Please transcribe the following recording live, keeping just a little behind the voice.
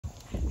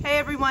Hey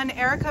everyone,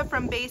 Erica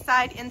from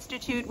Bayside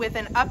Institute with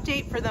an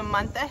update for the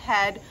month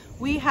ahead.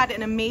 We had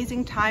an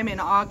amazing time in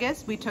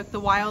August. We took the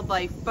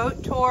wildlife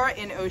boat tour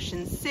in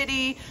Ocean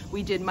City.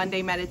 We did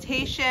Monday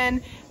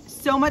meditation.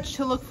 So much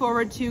to look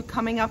forward to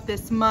coming up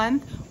this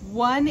month.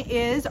 One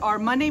is our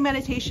Monday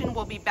meditation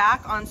will be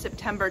back on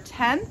September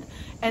 10th.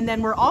 And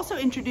then we're also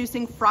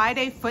introducing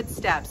Friday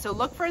Footsteps. So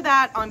look for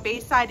that on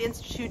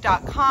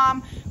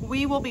BaysideInstitute.com.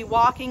 We will be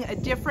walking a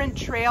different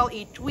trail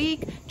each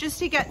week just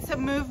to get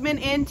some movement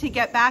in, to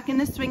get back in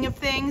the swing of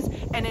things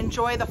and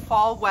enjoy the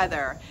fall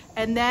weather.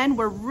 And then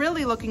we're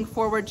really looking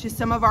forward to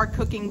some of our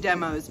cooking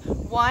demos.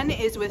 One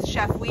is with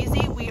Chef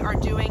Wheezy. We are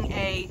doing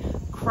a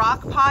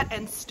crock pot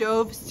and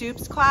stove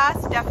soups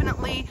class.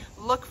 Definitely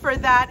look for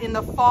that in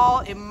the fall.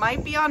 It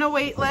might be on a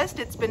wait list.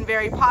 It's been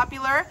very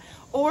popular.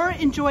 Or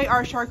enjoy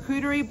our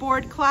charcuterie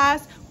board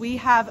class. We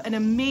have an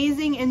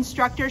amazing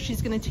instructor.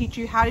 She's going to teach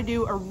you how to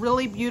do a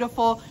really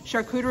beautiful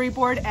charcuterie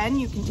board,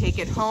 and you can take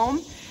it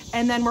home.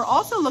 And then we're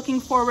also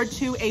looking forward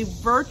to a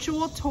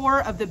virtual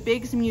tour of the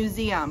Biggs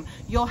Museum.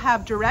 You'll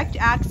have direct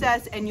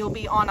access and you'll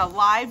be on a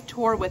live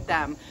tour with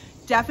them.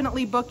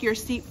 Definitely book your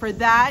seat for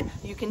that.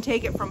 You can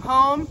take it from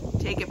home,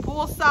 take it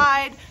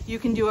poolside. You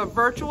can do a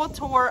virtual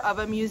tour of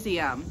a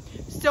museum.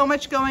 So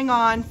much going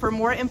on. For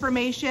more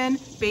information,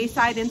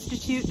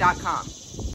 BaysideInstitute.com.